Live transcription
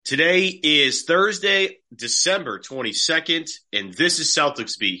Today is Thursday, December 22nd, and this is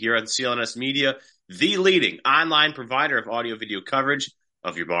Celtics Beat here on CLNS Media, the leading online provider of audio-video coverage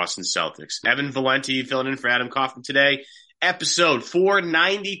of your Boston Celtics. Evan Valenti filling in for Adam Kaufman today. Episode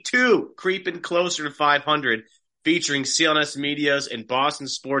 492, creeping closer to 500, featuring CLNS Media's and Boston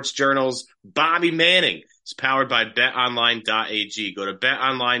Sports Journal's Bobby Manning. It's powered by betonline.ag. Go to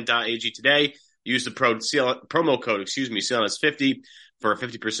betonline.ag today. Use the promo code, CLNS50 for a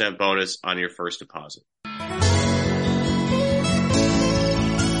 50% bonus on your first deposit.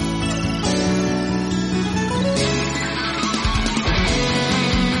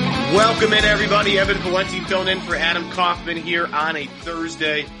 Welcome in, everybody. Evan Valenti filling in for Adam Kaufman here on a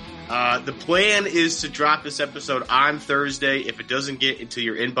Thursday. The plan is to drop this episode on Thursday. If it doesn't get into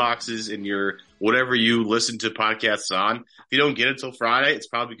your inboxes and your whatever you listen to podcasts on, if you don't get it till Friday, it's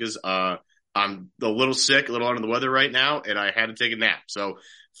probably because I'm a little sick, a little under the weather right now, and I had to take a nap. So,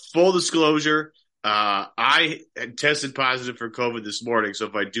 full disclosure, I tested positive for COVID this morning, so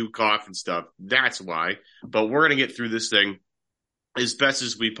if I do cough and stuff, that's why. But we're going to get through this thing as best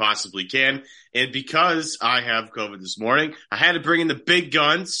as we possibly can. And because I have COVID this morning, I had to bring in the big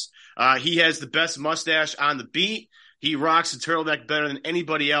guns. He has the best mustache on the beat. He rocks the turtleneck better than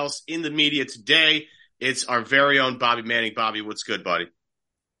anybody else in the media today. It's our very own Bobby Manning. Bobby, what's good, buddy?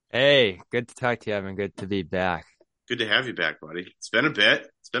 Hey, good to talk to you, Evan. Good to be back. Good to have you back, buddy. It's been a bit.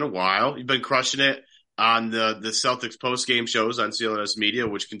 It's been a while. You've been crushing it on the Celtics post-game shows on CLNS Media,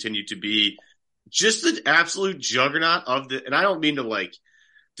 which continue to be just an absolute juggernaut of the – and I don't mean to, like,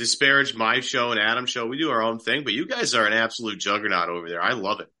 disparage my show and Adam's show. We do our own thing, but you guys are an absolute juggernaut over there. I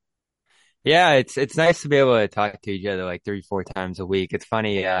love it. Yeah, it's nice to be able to talk to each other like 3-4 times a week. It's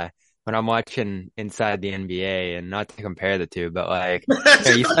funny when I'm watching Inside the NBA, and not to compare the two, but like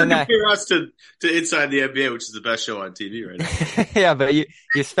you spend that compare us to Inside the NBA, which is the best show on TV right now. Yeah, but you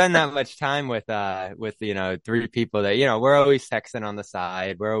spend that much time with three people that we're always texting on the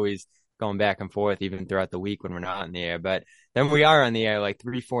side, we're always going back and forth even throughout the week when we're not on the air, but then we are on the air like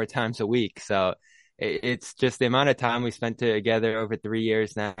 3-4 times a week. So it's just the amount of time we spent together over 3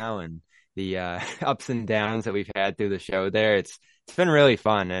 years now, and the ups and downs that we've had through the show there. It's been really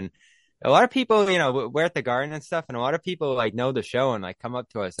fun. And a lot of people, we're at the Garden and stuff, and a lot of people like know the show and like come up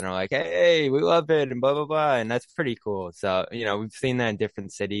to us and are like, hey, we love it and blah, blah, blah. And that's pretty cool. So, we've seen that in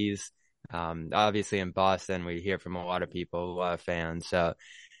different cities. Obviously in Boston, we hear from a lot of people, a lot of fans. So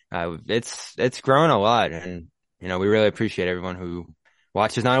it's grown a lot. And, we really appreciate everyone who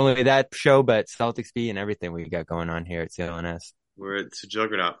watches not only that show, but Celtics Beat and everything we got going on here at CLNS. It's a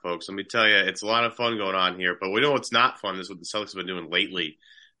juggernaut, folks. Let me tell you, it's a lot of fun going on here. But we know what's not fun is what the Celtics have been doing lately.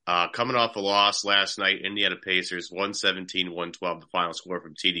 Coming off a loss last night, Indiana Pacers, 117-112, the final score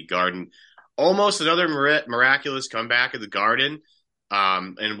from TD Garden. Almost another miraculous comeback at the Garden.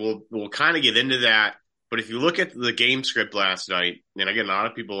 And we'll kind of get into that. But if you look at the game script last night, and again, a lot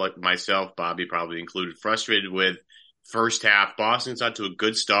of people like myself, Bobby probably included, frustrated with first half. Boston's out to a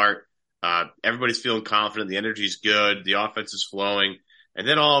good start. Everybody's feeling confident. The energy's good. The offense is flowing. And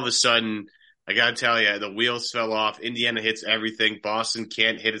then all of a sudden, I got to tell you, the wheels fell off. Indiana hits everything. Boston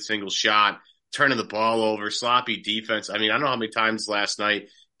can't hit a single shot, turning the ball over, sloppy defense. I mean, I don't know how many times last night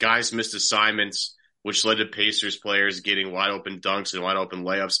guys missed assignments, which led to Pacers players getting wide open dunks and wide open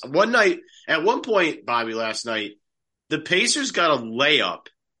layups. At one point, Bobby, last night, the Pacers got a layup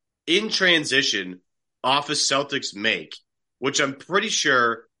in transition off a Celtics make, which I'm pretty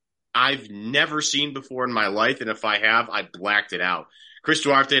sure I've never seen before in my life, and if I have, I blacked it out. Chris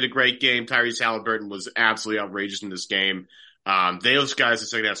Duarte had a great game. Tyrese Halliburton was absolutely outrageous in this game. Those guys in the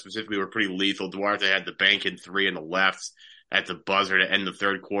second half specifically were pretty lethal. Duarte had the bank in three on the left at the buzzer to end the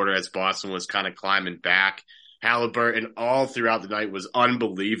third quarter as Boston was kind of climbing back. Halliburton all throughout the night was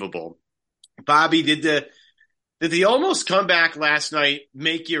unbelievable. Bobby, did the almost comeback last night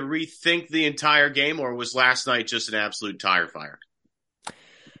make you rethink the entire game, or was last night just an absolute tire fire?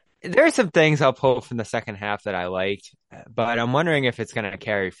 There's some things I'll pull from the second half that I liked, but I'm wondering if it's going to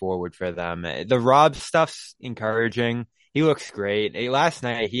carry forward for them. The Rob stuff's encouraging. He looks great. Last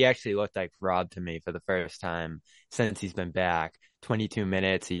night, he actually looked like Rob to me for the first time since he's been back. 22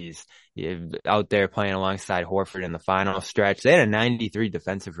 minutes. He's out there playing alongside Horford in the final stretch. They had a 93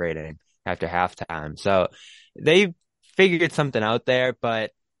 defensive rating after halftime. So they figured something out there, but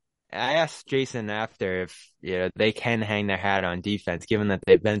I asked Jason after if they can hang their hat on defense, given that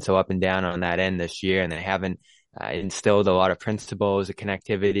they've been so up and down on that end this year, and they haven't instilled a lot of principles of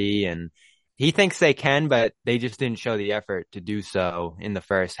connectivity. And he thinks they can, but they just didn't show the effort to do so in the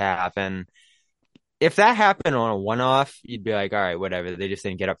first half. And if that happened on a one-off, you'd be like, all right, whatever. They just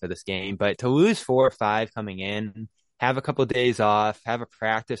didn't get up for this game. But to lose 4 or 5 coming in, have a couple of days off, have a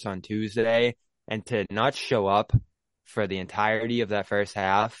practice on Tuesday, and to not show up for the entirety of that first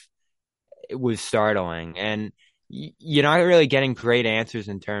half, it was startling. And you're not really getting great answers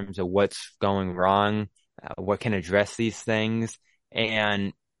in terms of what's going wrong, what can address these things.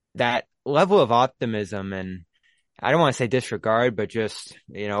 And that level of optimism and I don't want to say disregard, but just,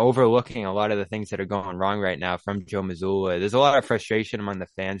 overlooking a lot of the things that are going wrong right now from Joe Mazzulla. There's a lot of frustration among the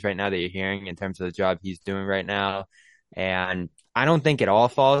fans right now that you're hearing in terms of the job he's doing right now. And I don't think it all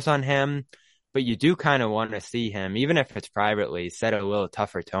falls on him, but you do kind of want to see him, even if it's privately, set a little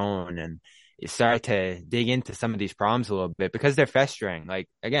tougher tone and start to dig into some of these problems a little bit because they're festering. Like,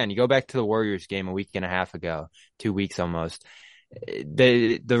 again, you go back to the Warriors game a week and a half ago, 2 weeks almost.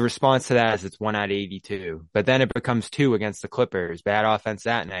 The response to that is it's 1 out of 82, but then it becomes 2 against the Clippers, bad offense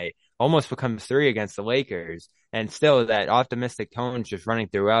that night, almost becomes 3 against the Lakers, and still that optimistic tone's just running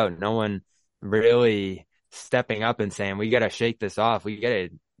throughout. No one really stepping up and saying, we got to shake this off. We got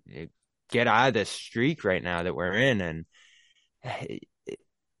to get out of this streak right now that we're in. And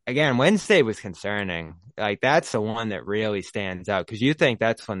again, Wednesday was concerning. Like, that's the one that really stands out because you think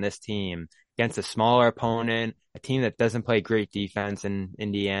that's when this team against a smaller opponent, a team that doesn't play great defense in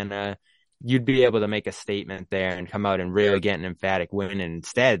Indiana, you'd be able to make a statement there and come out and really get an emphatic win. And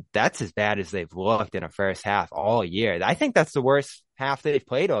instead, that's as bad as they've looked in a first half all year. I think that's the worst half they've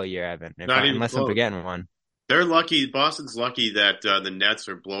played all year, Evan, unless I'm forgetting one. They're lucky. Boston's lucky that the Nets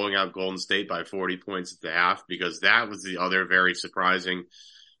are blowing out Golden State by 40 points at the half because that was the other very surprising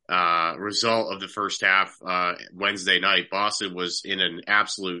result of the first half. Wednesday night, Boston was in an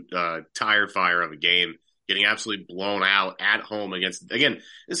absolute tire fire of a game, getting absolutely blown out at home against. Again,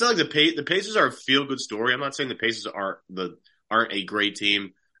 it's not like the Pacers are a feel good story. I'm not saying the Pacers aren't a great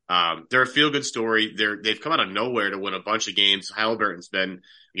team. They're a feel good story. They've come out of nowhere to win a bunch of games. Halliburton's been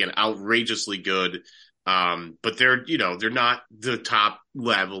again outrageously good. But they're not the top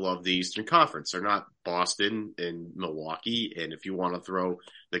level of the Eastern Conference. They're not Boston and Milwaukee. And if you want to throw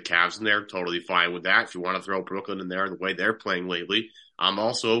the Cavs in there, totally fine with that. If you want to throw Brooklyn in there the way they're playing lately, I'm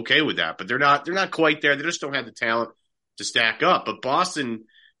also okay with that. But they're not quite there. They just don't have the talent to stack up. But Boston,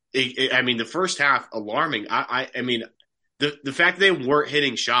 the first half alarming. The fact that they weren't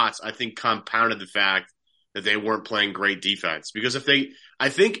hitting shots, I think compounded the fact that they weren't playing great defense. Because I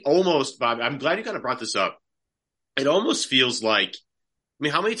think almost, Bob, I'm glad you kind of brought this up. It almost feels like,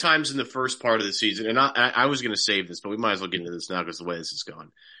 how many times in the first part of the season, and I was going to save this, but we might as well get into this now because the way this is going,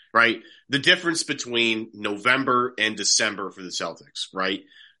 right? The difference between November and December for the Celtics, right?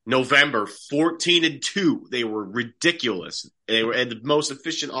 November, 14-2. They were ridiculous. They had the most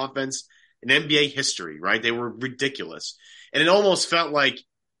efficient offense in NBA history, right? They were ridiculous. And it almost felt like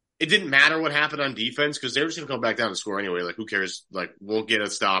it didn't matter what happened on defense because they were just going to come back down and score anyway. Like, who cares? Like, we'll get a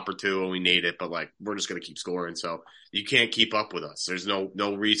stop or two when we need it, but like, we're just going to keep scoring. So you can't keep up with us. There's no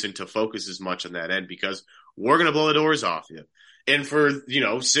reason to focus as much on that end because we're going to blow the doors off you. And for,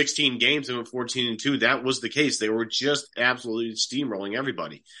 16 games and 14-2, that was the case. They were just absolutely steamrolling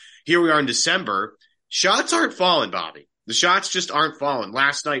everybody. Here we are in December. Shots aren't falling, Bobby. The shots just aren't falling.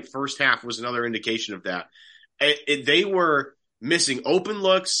 Last night, first half was another indication of that. They were missing open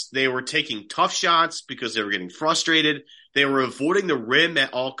looks. They were taking tough shots because they were getting frustrated. They were avoiding the rim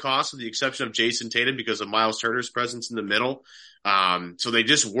at all costs, with the exception of Jason Tatum because of Miles Turner's presence in the middle. So they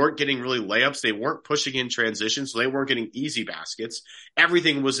just weren't getting really layups. They weren't pushing in transition, so they weren't getting easy baskets.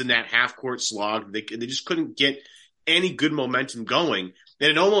 Everything was in that half-court slog. They just couldn't get any good momentum going. And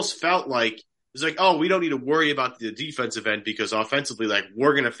it almost felt like, it was like, oh, we don't need to worry about the defensive end because offensively, like,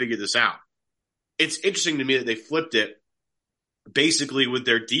 we're going to figure this out. It's interesting to me that they flipped it basically with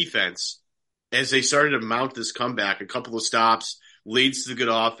their defense as they started to mount this comeback. A couple of stops leads to good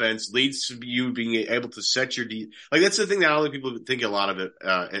offense, leads to you being able to set your like, that's the thing that I don't think people think a lot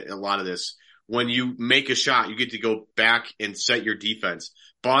of this. When you make a shot, you get to go back and set your defense.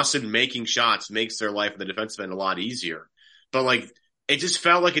 Boston making shots makes their life in the defensive end a lot easier. But like, it just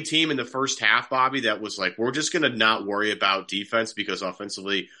felt like a team in the first half, Bobby, that was like, we're just going to not worry about defense because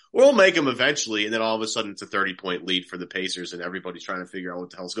offensively we'll make them eventually. And then all of a sudden it's a 30-point lead for the Pacers and everybody's trying to figure out what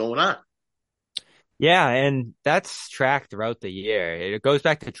the hell's going on. Yeah, and that's tracked throughout the year. It goes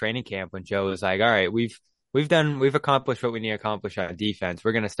back to training camp when Joe was like, all right, we've accomplished what we need to accomplish on defense.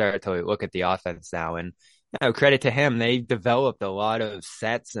 We're going to start to look at the offense now. And credit to him, they developed a lot of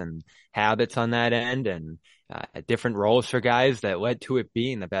sets and habits on that end and different roles for guys that led to it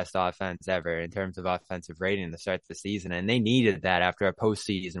being the best offense ever in terms of offensive rating to start the season. And they needed that after a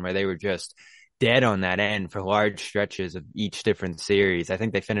postseason where they were just dead on that end for large stretches of each different series. I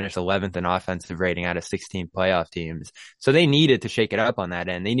think they finished 11th in offensive rating out of 16 playoff teams. So they needed to shake it up on that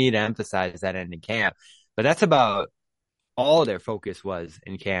end. They needed to emphasize that end in camp. But that's about all their focus was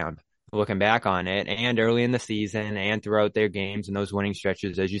in camp, looking back on it, and early in the season and throughout their games and those winning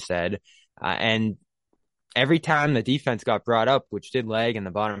stretches, as you said. And every time the defense got brought up, which did lag in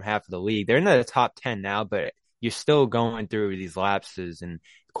the bottom half of the league, they're in the top 10 now, but you're still going through these lapses and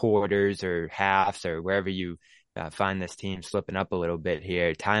quarters or halves or wherever you find this team slipping up a little bit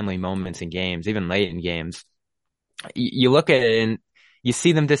here, timely moments in games, even late in games. You look at it and you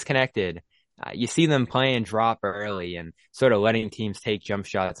see them disconnected. You see them playing drop early and sort of letting teams take jump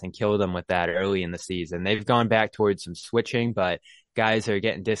shots and kill them with that early in the season. They've gone back towards some switching, but guys are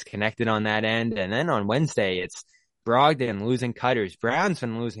getting disconnected on that end. And then on Wednesday, it's Brogdon losing cutters. Brown's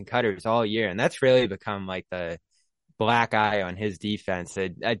been losing cutters all year, and that's really become like the black eye on his defense.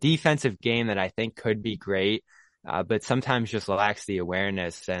 A defensive game that I think could be great, but sometimes just lacks the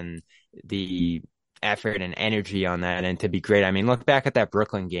awareness and the effort and energy on that and to be great. I mean, look back at that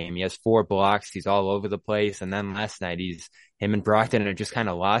Brooklyn game. He has 4 blocks. He's all over the place. And then last night, him and Brogdon are just kind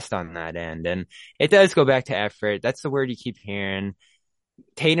of lost on that end. And it does go back to effort. That's the word you keep hearing.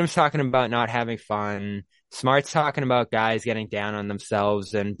 Tatum's talking about not having fun. Smart's talking about guys getting down on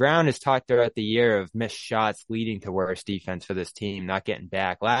themselves. And Brown has talked throughout the year of missed shots leading to worse defense for this team, not getting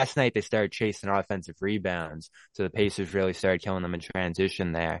back. Last night, they started chasing offensive rebounds. So the Pacers really started killing them in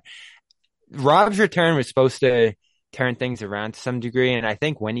transition there. Rob's return was supposed to turn things around to some degree, and I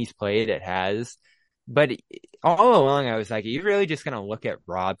think when he's played, it has. But all along, I was like, are you really just going to look at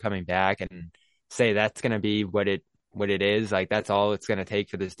Rob coming back and say that's going to be what it is? Like, that's all it's going to take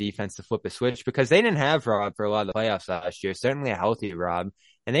for this defense to flip a switch? Because they didn't have Rob for a lot of the playoffs last year, certainly a healthy Rob,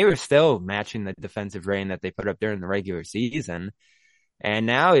 and they were still matching the defensive rain that they put up during the regular season. And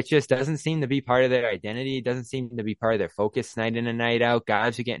now it just doesn't seem to be part of their identity. It doesn't seem to be part of their focus night in and night out.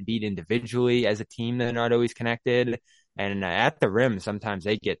 Guys are getting beat individually as a team. They're not always connected. And at the rim, sometimes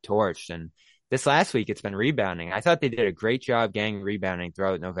they get torched. And this last week, it's been rebounding. I thought they did a great job getting rebounding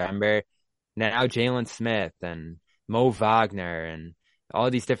throughout November. Now Jalen Smith and Mo Wagner and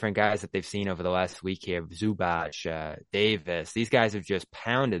all these different guys that they've seen over the last week here, Zubac, Davis, these guys have just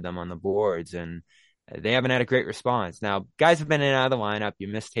pounded them on the boards, and they haven't had a great response. Now, guys have been in and out of the lineup. You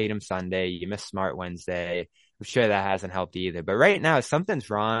missed Tatum Sunday. You missed Smart Wednesday. I'm sure that hasn't helped either. But right now, something's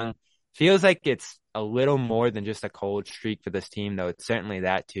wrong. Feels like it's a little more than just a cold streak for this team, though. It's certainly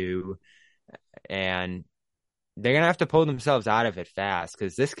that too. And they're going to have to pull themselves out of it fast,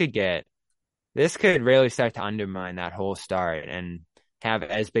 because this could really start to undermine that whole start and have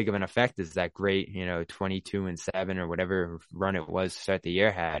as big of an effect as that great, 22-7 or whatever run it was to start the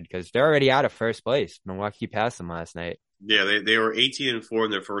year had, because they're already out of first place. Milwaukee passed them last night. Yeah, they were 18-4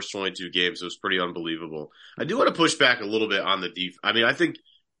 in their first 22 games. It was pretty unbelievable. I do want to push back a little bit on the defense. I mean, I think,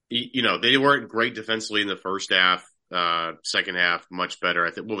 they weren't great defensively in the first half. Second half, much better.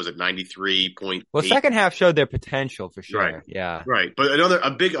 I think, what was it, 93.8? Well, second half showed their potential for sure. Right. Yeah. Right. But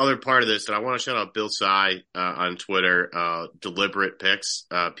a big other part of this, and I want to shout out Bill Sy on Twitter, Deliberate Picks,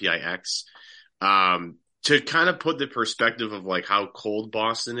 PIX, to kind of put the perspective of like how cold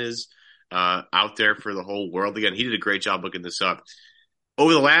Boston is out there for the whole world. Again, he did a great job looking this up.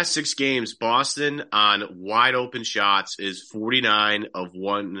 Over the last 6 games, Boston on wide open shots is 49 of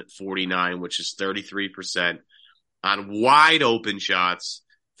 149, which is 33%. On wide open shots,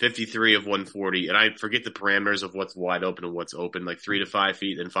 53 of 140. And I forget the parameters of what's wide open and what's open, like 3 to 5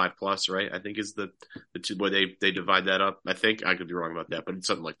 feet and 5+, right? I think is the two where they divide that up. I think I could be wrong about that, but it's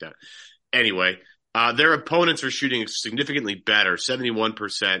something like that. Anyway, their opponents are shooting significantly better,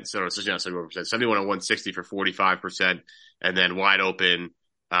 71%. So it's not 71%, 71 and 160 for 45%. And then wide open,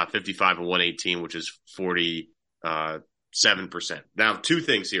 55 and 118, which is 47%. Now, 2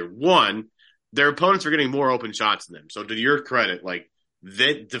 things here. One, their opponents are getting more open shots than them. So to your credit, like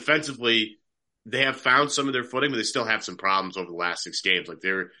defensively, they have found some of their footing, but they still have some problems over the last 6 games. Like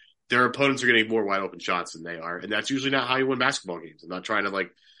their opponents are getting more wide open shots than they are. And that's usually not how you win basketball games. I'm not trying to like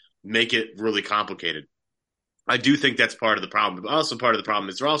make it really complicated. I do think that's part of the problem. But also part of the problem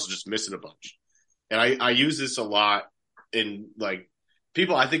is they're also just missing a bunch. And I use this a lot in like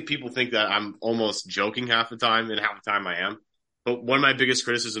I think people think that I'm almost joking half the time, and half the time I am. But one of my biggest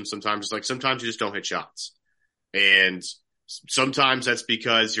criticisms sometimes is like, sometimes you just don't hit shots. And sometimes that's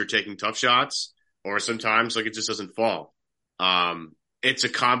because you're taking tough shots, or sometimes like it just doesn't fall. It's a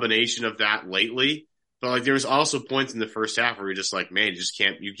combination of that lately, but like there's also points in the first half where you're just like, man,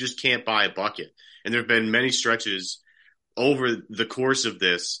 you just can't buy a bucket. And there have been many stretches over the course of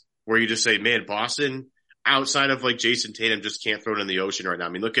this where you just say, man, Boston, outside of like Jason Tatum, just can't throw it in the ocean right now. I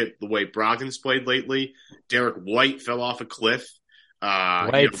mean, look at the way Brogdon's played lately. Derek White fell off a cliff.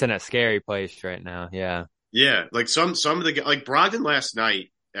 White's in a scary place right now. Yeah. Yeah. Like some of the, like Brogdon last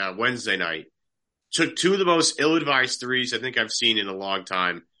night, Wednesday night, took two of the most ill-advised threes I think I've seen in a long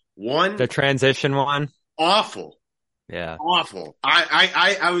time. The One, transition one. awful, Yeah. awful.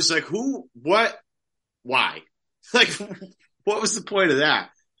 I was like, who, what, why? Like, what was the point of that?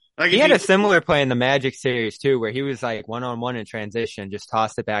 Like, He had a similar play in the Magic series too, where he was like one-on-one in transition, just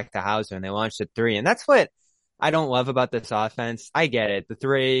tossed it back to Hauser and they launched a three. And that's what I don't love about this offense. I get it. The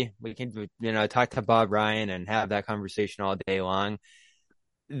three, we can, talk to Bob Ryan and have that conversation all day long.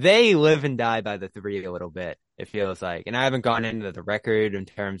 They live and die by the three a little bit, it feels like. And I haven't gone into the record in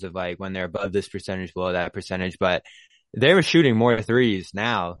terms of like when they're above this percentage, below that percentage, but they were shooting more threes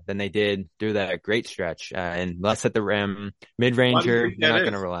now than they did through that great stretch, and less at the rim. Mid-ranger, they're not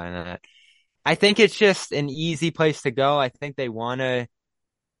going to rely on that. I think it's just an easy place to go. I think they want to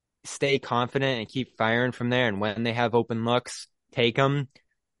stay confident and keep firing from there. And when they have open looks, take them.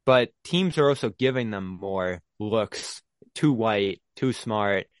 But teams are also giving them more looks. Too White, too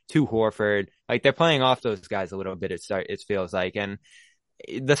Smart, too Horford. Like they're playing off those guys a little bit. It feels like, and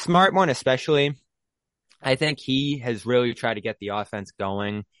the Smart one especially. I think he has really tried to get the offense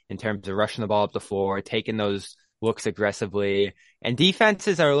going in terms of rushing the ball up the floor, taking those looks aggressively, and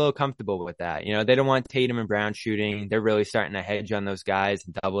defenses are a little comfortable with that. They don't want Tatum and Brown shooting. They're really starting to hedge on those guys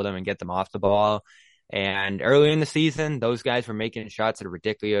and double them and get them off the ball. And early in the season, those guys were making shots at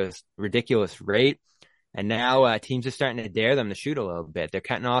a ridiculous rate. And now teams are starting to dare them to shoot a little bit. They're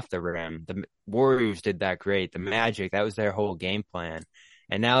cutting off the rim. The Warriors did that great. The Magic, that was their whole game plan.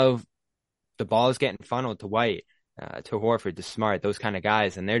 And now the ball is getting funneled to White, to Horford, to Smart, those kind of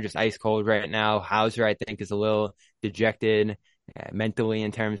guys. And they're just ice cold right now. Hauser, I think, is a little dejected mentally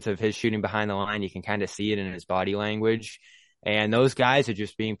in terms of his shooting behind the line. You can kind of see it in his body language. And those guys are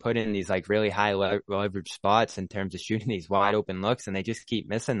just being put in these like really high leverage spots in terms of shooting these wide open looks, and they just keep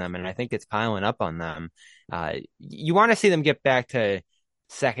missing them. And I think it's piling up on them. You want to see them get back to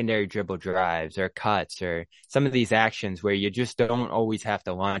secondary dribble drives or cuts or some of these actions where you just don't always have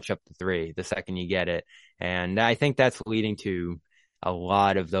to launch up the three the second you get it. And I think that's leading to a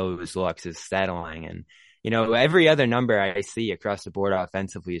lot of those looks is settling. And, every other number I see across the board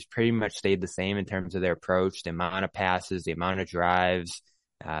offensively has pretty much stayed the same in terms of their approach, the amount of passes, the amount of drives,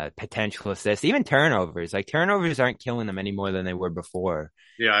 potential assists, even turnovers. Like turnovers aren't killing them any more than they were before.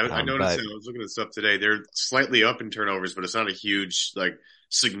 Yeah, I noticed it. I was looking this up today. They're slightly up in turnovers, but it's not a huge,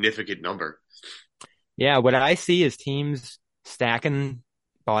 significant number. Yeah, what I see is teams stacking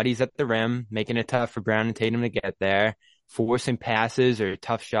bodies at the rim, making it tough for Brown and Tatum to get there, forcing passes or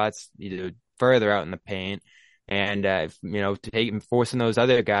tough shots further out in the paint, and forcing those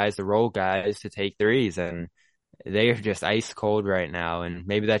other guys, the role guys, to take threes. And they are just ice cold right now. And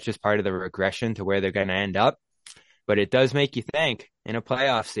maybe that's just part of the regression to where they're going to end up. But it does make you think in a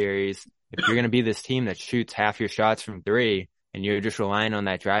playoff series, if you're going to be this team that shoots half your shots from three and you're just relying on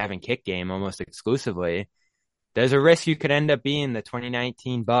that drive and kick game almost exclusively, there's a risk you could end up being the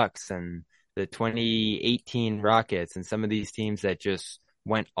 2019 Bucks and the 2018 Rockets and some of these teams that just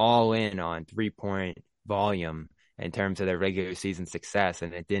went all in on 3-point volume in terms of their regular season success,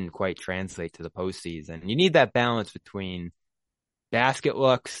 and it didn't quite translate to the postseason. You need that balance between basket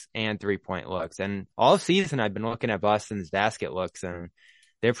looks and 3-point looks. And all season I've been looking at Boston's basket looks, and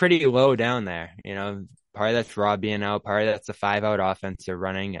they're pretty low down there. Part of that's Rob being out, part of that's the 5-out offense they're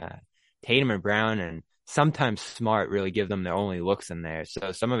running. Tatum and Brown and sometimes Smart really give them the only looks in there.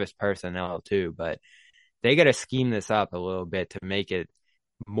 So some of it's personnel too, but they got to scheme this up a little bit to make it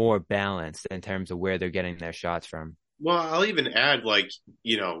more balanced in terms of where they're getting their shots from. Well, I'll even add,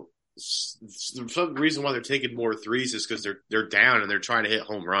 some reason why they're taking more threes is because they're down and they're trying to hit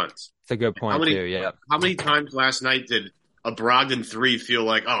home runs. It's a good point too. Yeah. How many times last night did a Brogdon three feel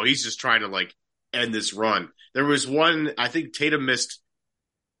like, oh, he's just trying to end this run? There was one, I think Tatum missed.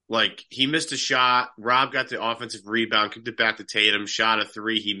 He missed a shot. Rob got the offensive rebound, kicked it back to Tatum, shot a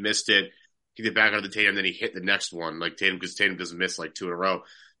three. He missed it, kicked it back out to Tatum, then he hit the next one, Tatum, because Tatum doesn't miss two in a row.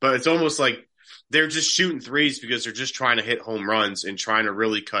 But it's almost like they're just shooting threes because they're just trying to hit home runs and trying to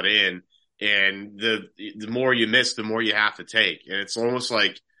really cut in. And the more you miss, the more you have to take. And it's almost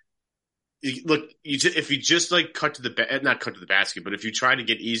like, look, if you just not cut to the basket, but if you try to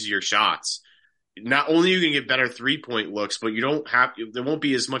get easier shots, not only are you going to get better 3-point looks, but there won't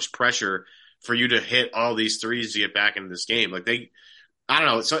be as much pressure for you to hit all these threes to get back into this game. I don't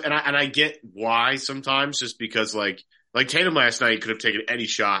know. So, and I get why sometimes, just because Tatum last night could have taken any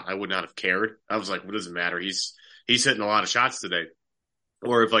shot. I would not have cared. I was like, what does it matter? He's hitting a lot of shots today.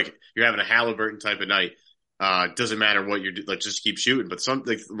 Or if you're having a Halliburton type of night, doesn't matter what you're just keep shooting. But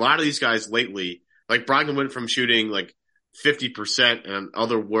a lot of these guys lately, Brogdon went from shooting 50% and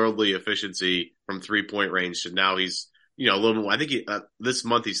otherworldly efficiency from 3-point range to now he's a little more. I think this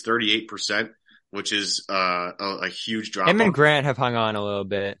month he's 38%. which is a huge drop Him and off. Grant have hung on a little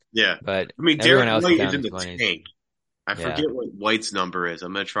bit, Yeah. but I mean, everyone Derek else is White down is in in the the 20s. tank. I Yeah. forget what White's number is.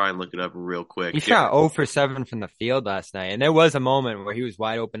 I'm going to try and look it up real quick. He shot 0 for 7 from the field last night, and there was a moment where he was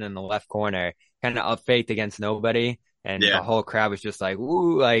wide open in the left corner, kind of up faked against nobody, and Yeah. the whole crowd was just like,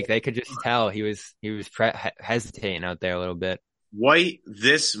 "Ooh!" Like they could just tell he was hesitating out there a little bit. White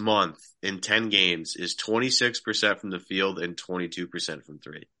this month in 10 games is 26% from the field and 22% from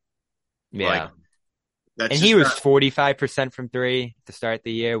three. Yeah, Like, that's and just he was not, 45% from three to start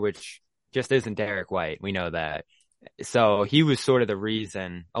the year, which just isn't Derek White. We know that. So he was sort of the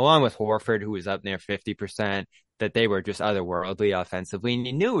reason, along with Horford, who was up near 50%, that they were just otherworldly offensively. And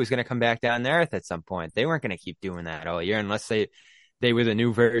you knew it was going to come back down to earth at some point. They weren't going to keep doing that all year unless they were the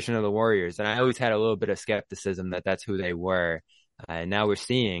new version of the Warriors. And I always had a little bit of skepticism that that's who they were. And now we're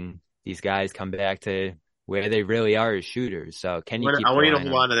seeing these guys come back to where they really are as shooters. So can you keep I want you to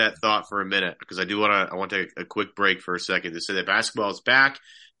relying hold on on to that thought for a minute because I want to take a quick break for a second to say that basketball is back.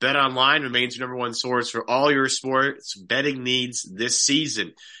 Bet Online remains your number one source for all your sports betting needs this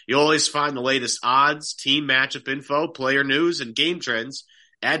season. You'll always find the latest odds, team matchup info, player news, and game trends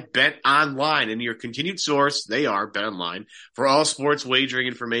at Bet Online. And your continued source, they are Bet Online, for all sports wagering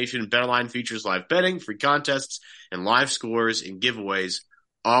information. Bet Online features live betting, free contests, and live scores and giveaways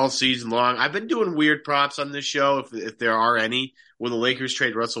all season long. I've been doing weird props on this show, if there are any. Will the Lakers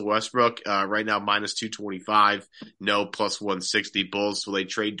trade Russell Westbrook? Right now, minus 225. No, plus 160. Bulls, will they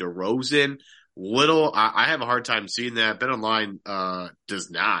trade DeRozan? I have a hard time seeing that. BetOnline does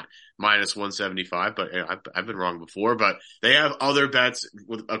not. Minus 175, but I've been wrong before. But they have other bets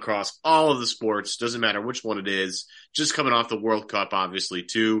across all of the sports. Doesn't matter which one it is. Just coming off the World Cup, obviously,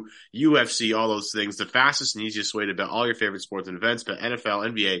 too. UFC, all those things. The fastest and easiest way to bet all your favorite sports and events. Bet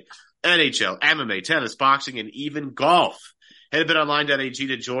NFL, NBA, NHL, MMA, tennis, boxing, and even golf. Head to betonline.ag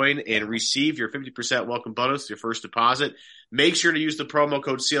to join and receive your 50% welcome bonus, your first deposit. Make sure to use the promo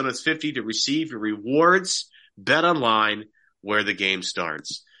code CLNS50 to receive your rewards. Bet Online, where the game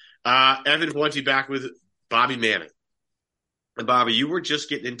starts. Evan Valenti back with Bobby Manning. And Bobby, you were just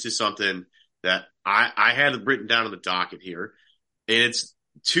getting into something that I had written down on the docket here. And it's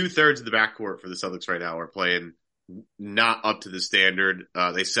 2/3 of the backcourt for the Celtics right now are playing not up to the standard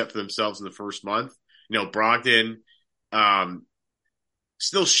they set for themselves in the first month. Brogdon,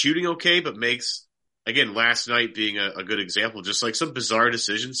 still shooting okay, but makes, again, last night being a good example, just like some bizarre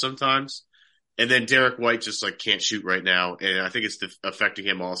decisions sometimes. And then Derek White just like can't shoot right now. And I think it's affecting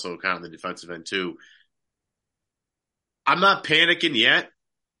him also kind of the defensive end too. I'm not panicking yet,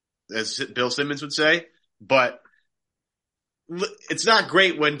 as Bill Simmons would say, but it's not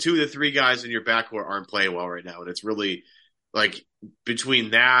great when 2 of the 3 guys in your backcourt aren't playing well right now. And it's really like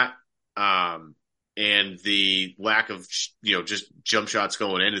between that, and the lack of, just jump shots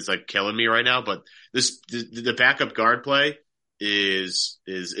going in is like killing me right now. But the backup guard play is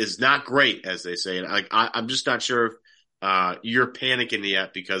not great, as they say. And I'm just not sure if you're panicking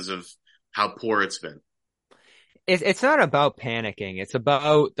yet because of how poor it's been. It's not about panicking. It's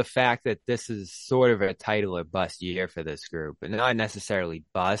about the fact that this is sort of a title or bust year for this group. And not necessarily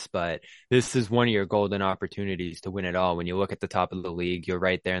bust, but this is one of your golden opportunities to win it all. When you look at the top of the league, you're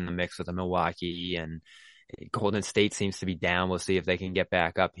right there in the mix with the Milwaukee, and Golden State seems to be down. We'll see if they can get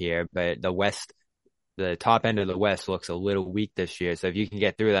back up here. But the West, the top end of the West looks a little weak this year. So if you can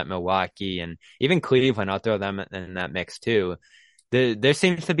get through that Milwaukee and even Cleveland, I'll throw them in that mix too. There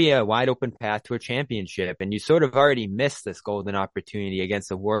seems to be a wide open path to a championship, and you sort of already missed this golden opportunity against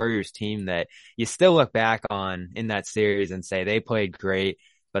the Warriors team that you still look back on in that series and say they played great,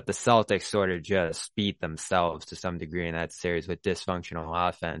 but the Celtics sort of just beat themselves to some degree in that series with dysfunctional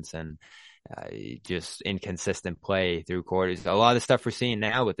offense and just inconsistent play through quarters. A lot of the stuff we're seeing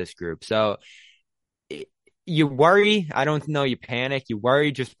now with this group. So you worry. I don't know. You panic. You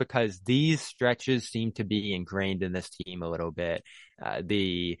worry just because these stretches seem to be ingrained in this team a little bit.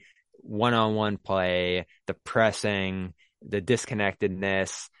 The one-on-one play, the pressing, the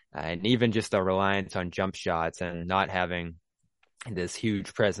disconnectedness, and even just the reliance on jump shots and not having this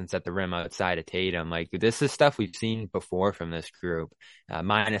huge presence at the rim outside of Tatum. Like, this is stuff we've seen before from this group,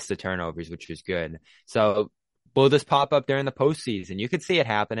 minus the turnovers, which is good. So will this pop up during the postseason? You could see it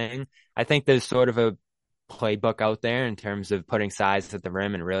happening. I think there's sort of a playbook out there in terms of putting size at the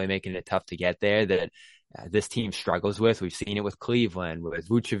rim and really making it tough to get there that this team struggles with. We've seen it with Cleveland, with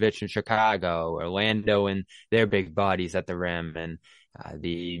Vucevic in Chicago, Orlando and their big bodies at the rim. And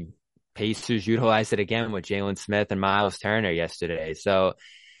the Pacers utilized it again with Jalen Smith and Miles Turner yesterday. So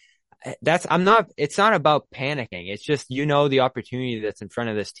it's not about panicking. It's just, the opportunity that's in front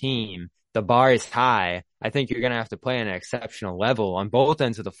of this team. The bar is high, I think you're going to have to play on an exceptional level on both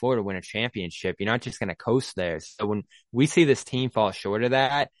ends of the floor to win a championship. You're not just going to coast there. So when we see this team fall short of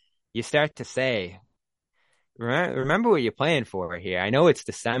that, you start to say, remember what you're playing for here. I know it's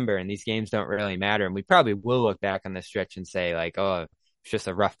December and these games don't really matter. And we probably will look back on this stretch and say like, oh, it's just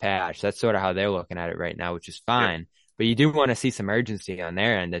a rough patch. That's sort of how they're looking at it right now, which is fine. But you do want to see some urgency on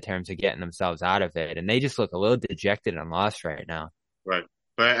their end in terms of getting themselves out of it. And they just look a little dejected and lost right now. Right.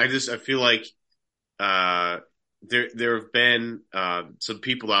 But I feel like there have been some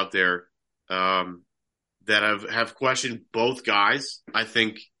people out there that have questioned both guys. I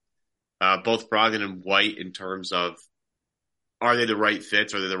think both Brogdon and White in terms of, are they the right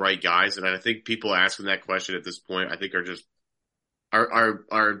fits? Are they the right guys? And I think people asking that question at this point, I think are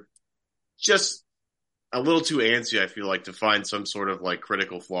just a little too antsy, I feel like, to find some sort of like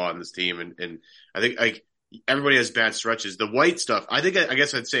critical flaw in this team. And I think like everybody has bad stretches. The White stuff, I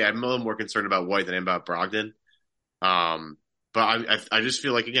guess I'd say I'm a little more concerned about White than about Brogdon. But I just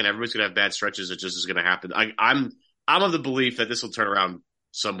feel like, again, everybody's going to have bad stretches. It just is going to happen. I'm of the belief that this will turn around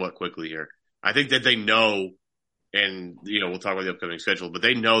somewhat quickly here. I think that they know, and, we'll talk about the upcoming schedule, but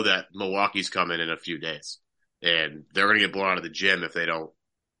they know that Milwaukee's coming in a few days and they're going to get blown out of the gym if they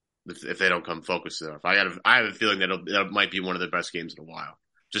don't come focused enough. I have a feeling that might be one of the best games in a while,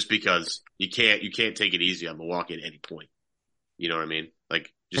 just because you can't take it easy on Milwaukee at any point. You know what I mean?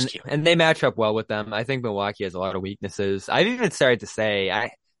 Like, and they match up well with them. I think Milwaukee has a lot of weaknesses. I've even started to say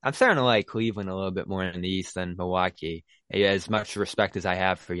I'm starting to like Cleveland a little bit more in the East than Milwaukee, as much respect as I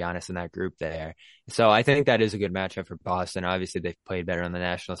have for Giannis in that group there. So I think that is a good matchup for Boston. Obviously, they've played better on the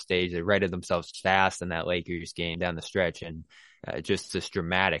national stage. They righted themselves fast in that Lakers game down the stretch in just this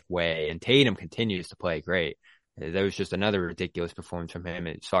dramatic way. And Tatum continues to play great. There was just another ridiculous performance from him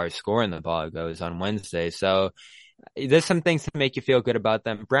as far as scoring the ball goes on Wednesday. So there's some things to make you feel good about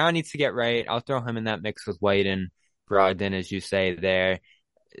them. Brown needs to get right. I'll throw him in that mix with White and Brogdon, as you say there.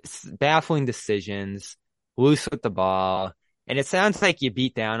 Baffling decisions, loose with the ball. And it sounds like you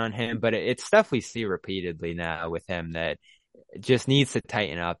beat down on him, but it's stuff we see repeatedly now with him that just needs to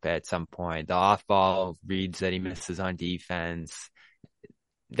tighten up at some point. The off-ball reads that he misses on defense,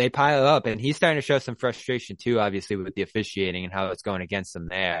 they pile up, and he's starting to show some frustration too, obviously, with the officiating and how it's going against him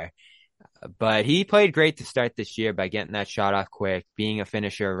there. But he played great to start this year by getting that shot off quick, being a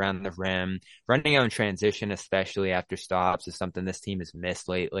finisher around the rim, running out in transition, especially after stops, is something this team has missed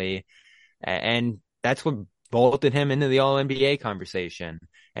lately. And that's what vaulted him into the All-NBA conversation.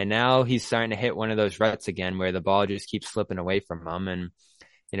 And now he's starting to hit one of those ruts again where the ball just keeps slipping away from him. And,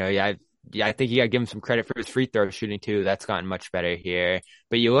 I think you got to give him some credit for his free throw shooting too. That's gotten much better here.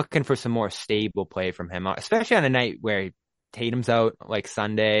 But you're looking for some more stable play from him, especially on a night where Tatum's out, like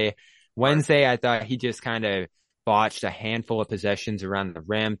Sunday. Wednesday, I thought he just kind of botched a handful of possessions around the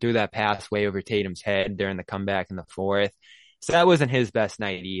rim, threw that pass way over Tatum's head during the comeback in the fourth. So that wasn't his best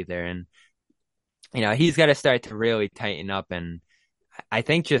night either. And, he's got to start to really tighten up and I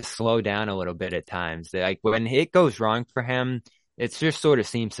think just slow down a little bit at times. Like when it goes wrong for him, it just sort of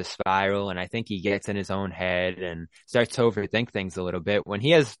seems to spiral. And I think he gets in his own head and starts to overthink things a little bit when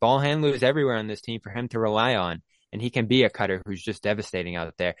he has ball handlers everywhere on this team for him to rely on. And he can be a cutter who's just devastating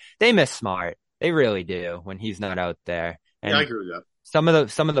out there. They miss Smart. They really do when he's not out there. And yeah, I agree with that.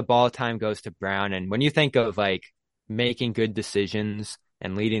 Some of the ball time goes to Brown. And when you think of like making good decisions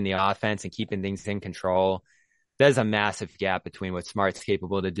and leading the offense and keeping things in control, there's a massive gap between what Smart's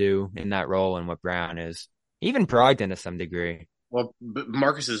capable to do in that role and what Brown is. Even Brogdon to some degree. Well,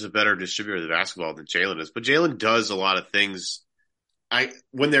 Marcus is a better distributor of the basketball than Jalen is, but Jalen does a lot of things.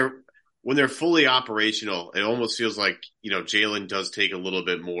 When they're fully operational, it almost feels like, Jalen does take a little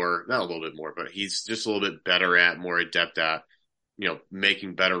bit more, not a little bit more, but he's just a little bit better at, more adept at,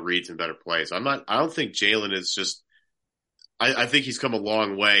 making better reads and better plays. I don't think Jalen is just, I think he's come a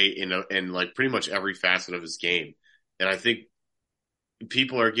long way in like pretty much every facet of his game. And I think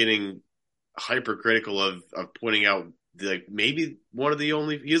people are getting hypercritical of pointing out like maybe one of the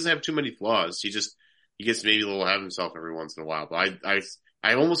only, he doesn't have too many flaws. He gets maybe a little ahead of himself every once in a while, but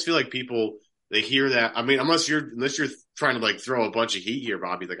I almost feel like people, they hear that. I mean, unless you're trying to like throw a bunch of heat here,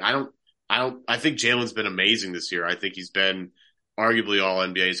 Bobby, like I think Jalen's been amazing this year. I think he's been arguably all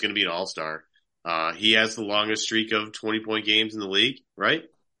NBA. He's going to be an all-star. He has the longest streak of 20-point games in the league, right?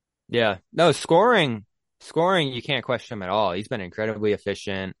 Yeah. No, scoring, you can't question him at all. He's been incredibly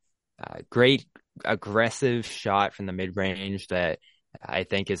efficient. Great aggressive shot from the mid-range that I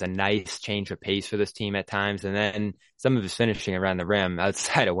think is a nice change of pace for this team at times. And then some of his finishing around the rim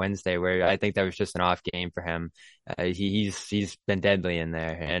outside of Wednesday, where I think that was just an off game for him. He's been deadly in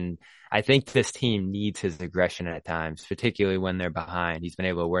there. And I think this team needs his aggression at times, particularly when they're behind. He's been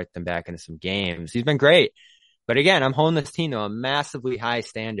able to work them back into some games. He's been great. But again, I'm holding this team to a massively high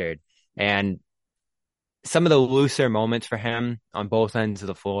standard. And some of the looser moments for him on both ends of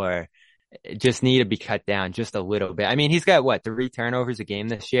the floor just need to be cut down just a little bit. I mean, he's got what, 3 turnovers a game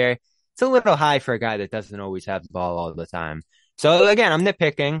this year? It's a little high for a guy that doesn't always have the ball all the time. So again, I'm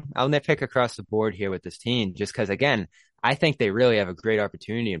nitpicking. I'll nitpick across the board here with this team just because, again, I think they really have a great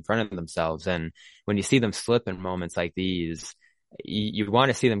opportunity in front of themselves. And when you see them slip in moments like these, you want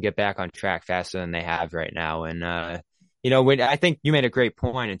to see them get back on track faster than they have right now. And, I think you made a great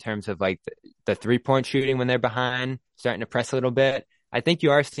point in terms of like the 3-point shooting when they're behind, starting to press a little bit. I think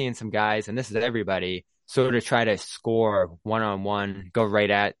you are seeing some guys, and this is everybody, sort of try to score one-on-one, go right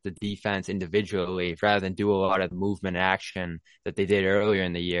at the defense individually rather than do a lot of the movement action that they did earlier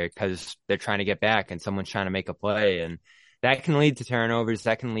in the year because they're trying to get back and someone's trying to make a play. And that can lead to turnovers.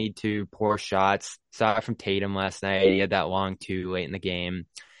 That can lead to poor shots. Saw it from Tatum last night. He had that long 2 late in the game.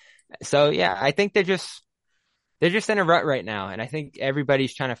 So, yeah, I think they're just in a rut right now. And I think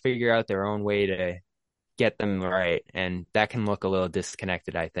everybody's trying to figure out their own way to get them right. And that can look a little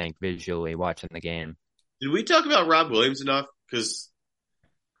disconnected, I think, visually watching the game. Did we talk about Rob Williams enough? Because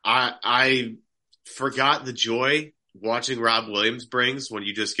I forgot the joy watching Rob Williams brings when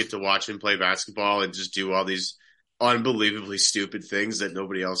you just get to watch him play basketball and just do all these unbelievably stupid things that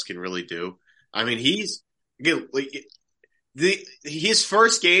nobody else can really do. I mean, his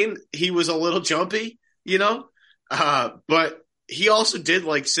first game, he was a little jumpy, but he also did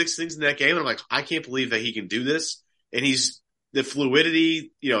like 6 things in that game. And I'm like, I can't believe that he can do this. And the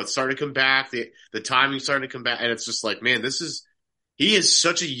fluidity, it's starting to come back. The timing's starting to come back. And it's just like, man, he is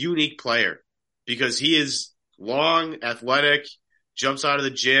such a unique player because he is long, athletic, jumps out of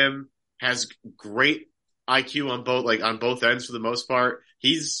the gym, has great IQ on both ends for the most part.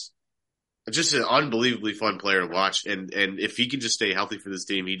 He's just an unbelievably fun player to watch. And if he can just stay healthy for this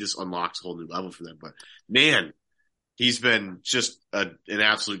team, he just unlocks a whole new level for them. But man, he's been just an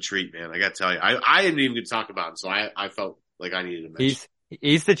absolute treat, man. I got to tell you, I didn't even get to talk about him, so I felt like I needed to mention.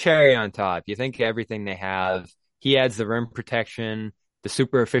 He's the cherry on top. You think everything they have. He adds the rim protection, the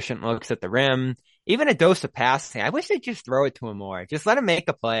super efficient looks at the rim, even a dose of passing. I wish they'd just throw it to him more. Just let him make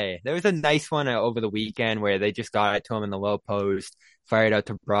a play. There was a nice one over the weekend where they just got it to him in the low post, fired out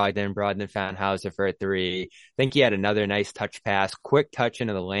to Brogdon. Brogdon found Hauser for a 3. I think he had another nice touch pass, quick touch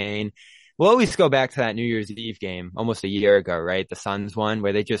into the lane. We'll always go back to that New Year's Eve game almost a year ago, right? The Suns one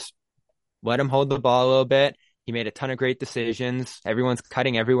where they just let him hold the ball a little bit. He made a ton of great decisions. Everyone's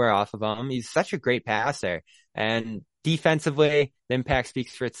cutting everywhere off of him. He's such a great passer. And defensively, the impact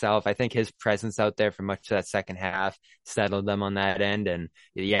speaks for itself. I think his presence out there for much of that second half settled them on that end. And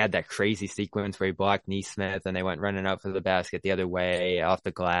he had that crazy sequence where he blocked Nesmith and they went running out for the basket the other way off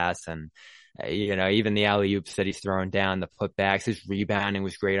the glass. And, even the alley-oops that he's throwing down, the putbacks, his rebounding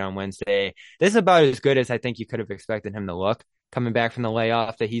was great on Wednesday. This is about as good as I think you could have expected him to look coming back from the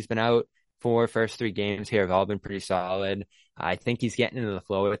layoff that he's been out for. First 3 games here have all been pretty solid. I think he's getting into the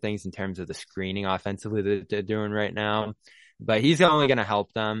flow of things in terms of the screening offensively that they're doing right now, but he's only going to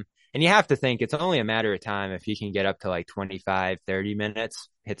help them. And you have to think it's only a matter of time if he can get up to like 25, 30 minutes,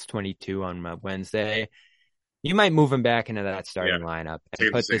 hits 22 on Wednesday. You might move him back into that starting lineup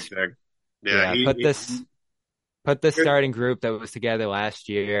and put this starting group that was together last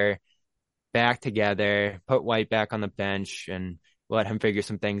year back together, put White back on the bench and let him figure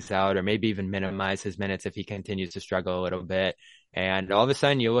some things out, or maybe even minimize his minutes if he continues to struggle a little bit. And all of a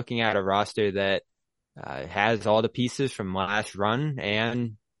sudden you're looking at a roster that has all the pieces from last run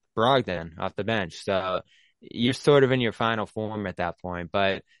and Brogdon off the bench. So you're sort of in your final form at that point,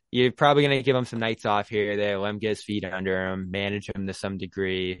 but you're probably going to give him some nights off here or there, let him get his feet under him, manage him to some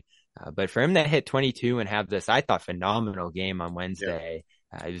degree. But for him to hit 22 and have this, I thought, phenomenal game on Wednesday,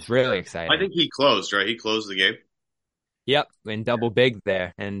 it was really exciting. I think he closed, right? He closed the game. Yep, and double big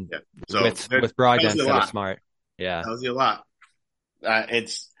there, and so with Brogdon, so smart. Yeah, that was a lot.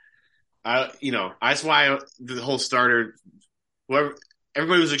 That's why the whole starter,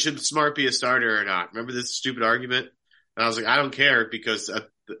 everybody was like, should Smart be a starter or not? Remember this stupid argument? And I was like, I don't care because at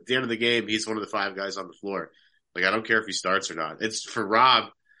the end of the game, he's one of the 5 guys on the floor. Like, I don't care if he starts or not. It's for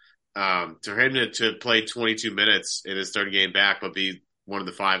Rob, to him to play 22 minutes in his third game back, but be one of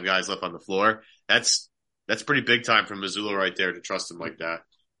the 5 guys left on the floor. That's pretty big time from Mazzulla right there to trust him like that.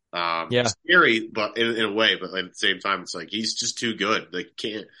 Scary, but in a way, but at the same time, it's like he's just too good. Like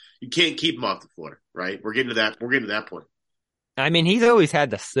you can't keep him off the floor, right? We're getting to that point. I mean, he's always had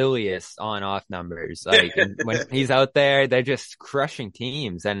the silliest on-off numbers. Like, and when he's out there, they're just crushing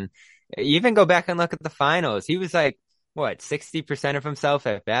teams. And you even go back and look at the finals. He was like, what, 60% of himself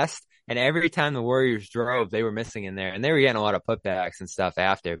at best? And every time the Warriors drove, they were missing in there. And they were getting a lot of putbacks and stuff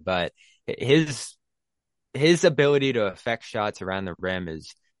after. But his ability to affect shots around the rim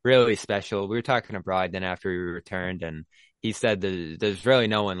is really special. We were talking to Brogdon after we returned, and he said there's really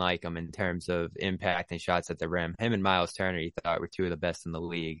no one like him in terms of impact and shots at the rim. Him and Miles Turner, he thought, were two of the best in the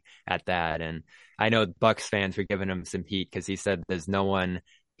league at that. And I know Bucks fans were giving him some heat because he said there's no one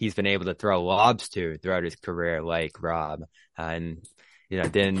he's been able to throw lobs to throughout his career like Rob. And,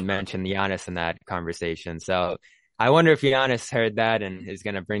 didn't mention Giannis in that conversation. So I wonder if Giannis heard that and is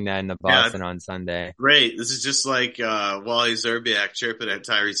going to bring that into Boston on Sunday. Great. This is just like Wally Zerbiak chirping at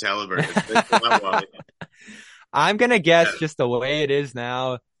Tyrese Halliburton. I'm going to guess just the way it is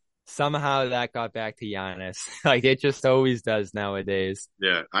now, somehow that got back to Giannis. Like it just always does nowadays.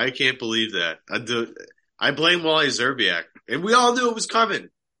 Yeah, I can't believe that. I blame Wally Zerbiak. And we all knew it was coming.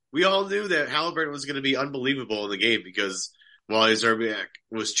 We all knew that Halliburton was going to be unbelievable in the game because Wally Zerbiak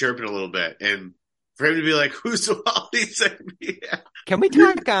was chirping a little bit. And for him to be like, who's Wally Zerbiak? Can we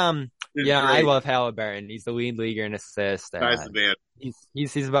talk? Yeah, great. I love Halliburton. He's the lead leaguer in assists. Guy's the man.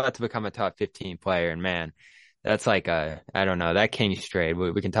 He's about to become a top 15 player. And man, that's like I don't know, that Kings trade.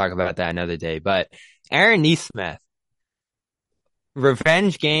 We can talk about that another day. But Aaron Nesmith,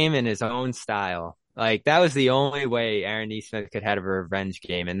 revenge game in his own style. Like that was the only way Aaron Nesmith could have a revenge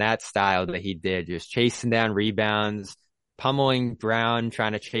game in that style that he did, just chasing down rebounds, pummeling Brown,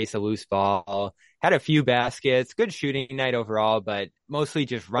 trying to chase a loose ball. Had a few baskets, good shooting night overall, but mostly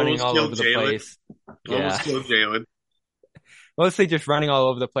just running all over the place. Almost killed Jalen. Mostly just running all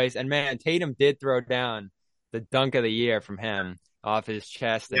over the place. And man, Tatum did throw down the dunk of the year from him off his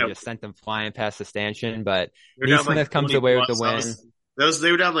chest and just sent them flying past the stanchion. But Nesmith comes away with the win.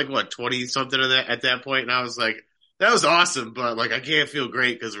 They were down like what 20 something at that point, and I was like, that was awesome, but like I can't feel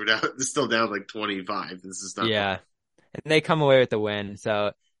great because we're still down like 25. This is not fun. And they come away with the win.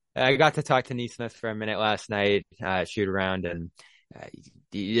 So I got to talk to Nesmith for a minute last night, shoot around, and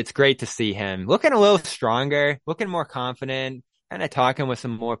it's great to see him looking a little stronger, looking more confident, kind of talking with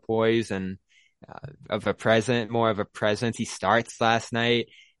some more poise and more of a presence. He starts last night.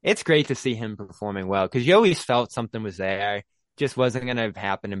 It's great to see him performing well because you always felt something was there. Just wasn't going to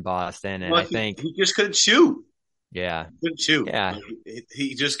happen in Boston. And I think he just couldn't shoot. Yeah. He couldn't shoot. Yeah. Like,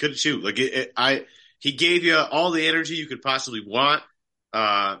 he just couldn't shoot. Like he gave you all the energy you could possibly want.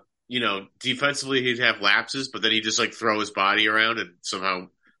 Defensively he'd have lapses, but then he'd just like throw his body around and somehow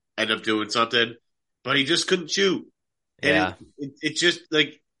end up doing something. But he just couldn't shoot. And it just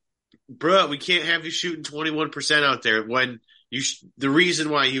like, bro, we can't have you shooting 21% out there when the reason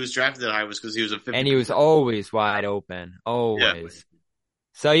why he was drafted that high was because he was a 50%. And he was always wide open. Always. Yeah.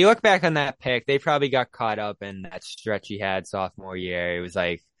 So you look back on that pick, they probably got caught up in that stretch he had sophomore year. It was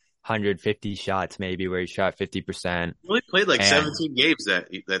like 150 shots maybe where he shot 50%. He only played like 17 games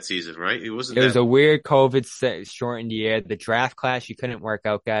that season, right? It was a weird COVID shortened year. The draft class, you couldn't work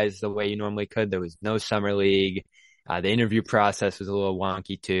out guys the way you normally could. There was no summer league. The interview process was a little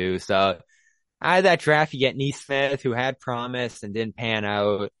wonky too. So out of that draft, you get Nesmith, who had promise and didn't pan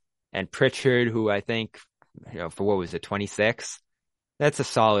out, and Pritchard, who I think, for what was it, 26? That's a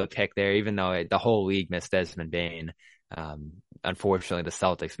solid pick there, even though the whole league missed Desmond Bane. Unfortunately, the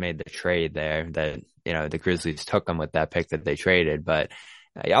Celtics made the trade there that, the Grizzlies took them with that pick that they traded. But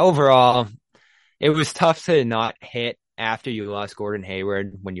overall, it was tough to not hit after you lost Gordon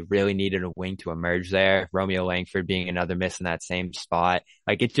Hayward when you really needed a wing to emerge there. Romeo Langford being another miss in that same spot.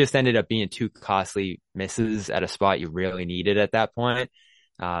 Like it just ended up being two costly misses at a spot you really needed at that point.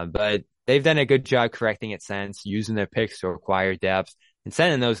 But they've done a good job correcting it since, using their picks to acquire depth and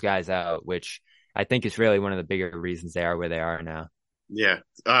sending those guys out, which I think is really one of the bigger reasons they are where they are now. Yeah.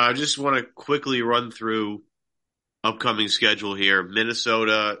 I just want to quickly run through upcoming schedule here.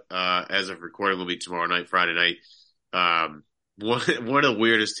 Minnesota, as of recording, will be tomorrow night, Friday night. One of the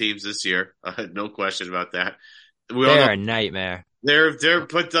weirdest teams this year. No question about that. They're a nightmare. They're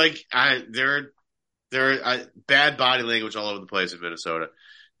put like, they're bad body language all over the place in Minnesota.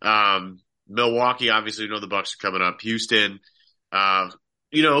 Milwaukee, obviously, the Bucks are coming up. Houston,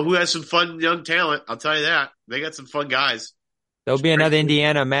 who has some fun young talent. I'll tell you that. They got some fun guys. There'll be another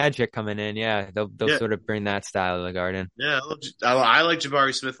Indiana Magic coming in. Yeah, they'll sort of bring that style to the Garden. Yeah, I like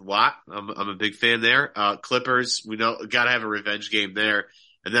Jabari Smith a lot. I'm a big fan there. Clippers, we got to have a revenge game there,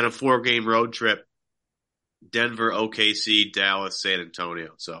 and then a 4-game road trip: Denver, OKC, Dallas, San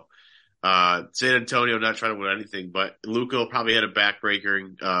Antonio. So, San Antonio not trying to win anything, but Luka will probably hit a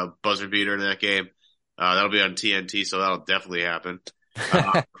backbreaker, buzzer beater in that game. That'll be on TNT, so that'll definitely happen.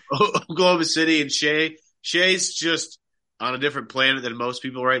 Oklahoma City and Shea. Shea's just on a different planet than most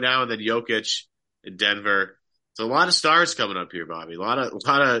people right now, and then Jokic in Denver. So a lot of stars coming up here, Bobby. A lot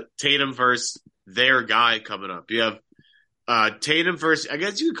of Tatum versus their guy coming up. You have Tatum versus, I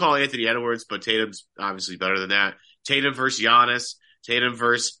guess you could call Anthony Edwards, but Tatum's obviously better than that. Tatum versus Giannis. Tatum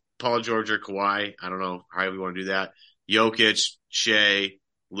versus Paul George or Kawhi. I don't know how we want to do that. Jokic, Shea,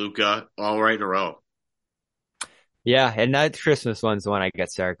 Luka, all right in a row. Yeah, and that Christmas one's the one I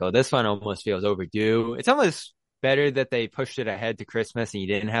get circled. This one almost feels overdue. It's almost better that they pushed it ahead to Christmas and you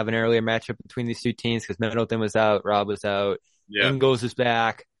didn't have an earlier matchup between these two teams because Middleton was out, Rob was out, Ingles is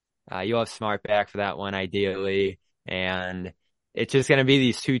back. You'll have Smart back for that one ideally. And it's just going to be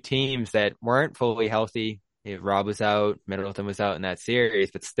these two teams that weren't fully healthy. Rob was out, Middleton was out in that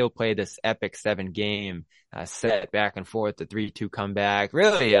series, but still played this epic 7-game set back and forth, the 3-2 comeback.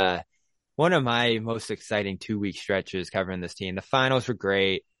 Really, one of my most exciting 2-week stretches covering this team. The finals were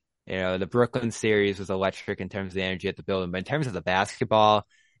great. The Brooklyn series was electric in terms of the energy at the building, but in terms of the basketball,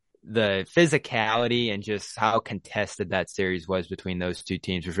 the physicality and just how contested that series was between those two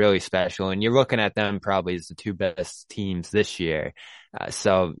teams was really special. And you're looking at them probably as the two best teams this year.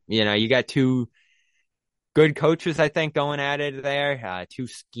 So, you got two good coaches, I think, going at it there. Two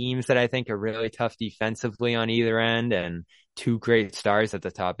schemes that I think are really tough defensively on either end, and two great stars at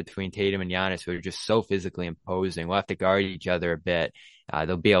the top between Tatum and Giannis, who are just so physically imposing. We'll have to guard each other a bit.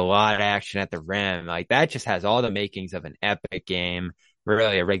 There'll be a lot of action at the rim. Like, that just has all the makings of an epic game,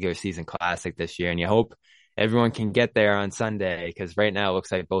 really a regular season classic this year. And you hope everyone can get there on Sunday, because right now it looks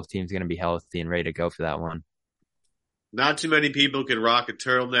like both teams are going to be healthy and ready to go for that one. Not too many people can rock a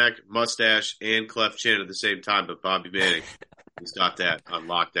turtleneck, mustache, and cleft chin at the same time, but Bobby Manning, he's got that on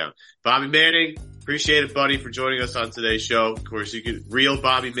lockdown. Bobby Manning, appreciate it, buddy, for joining us on today's show. Of course, you could Real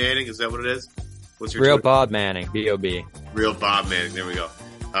Bobby Manning, is that what it is? What's your Real Twitter? Bob Manning, B-O-B. Real Bob Manning, there we go.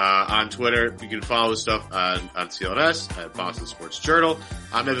 On Twitter, you can follow his stuff on CLNS at Boston Sports Journal.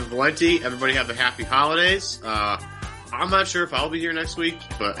 I'm Evan Valenti. Everybody have a happy holidays. I'm not sure if I'll be here next week,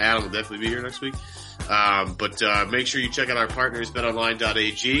 but Adam will definitely be here next week. But make sure you check out our partners,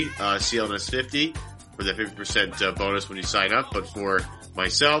 betonline.ag, CLNS50 for the 50% bonus when you sign up. But for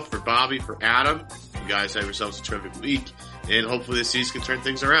myself, for Bobby, for Adam, you guys have yourselves a terrific week, and hopefully this season can turn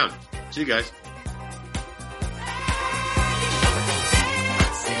things around. See you guys.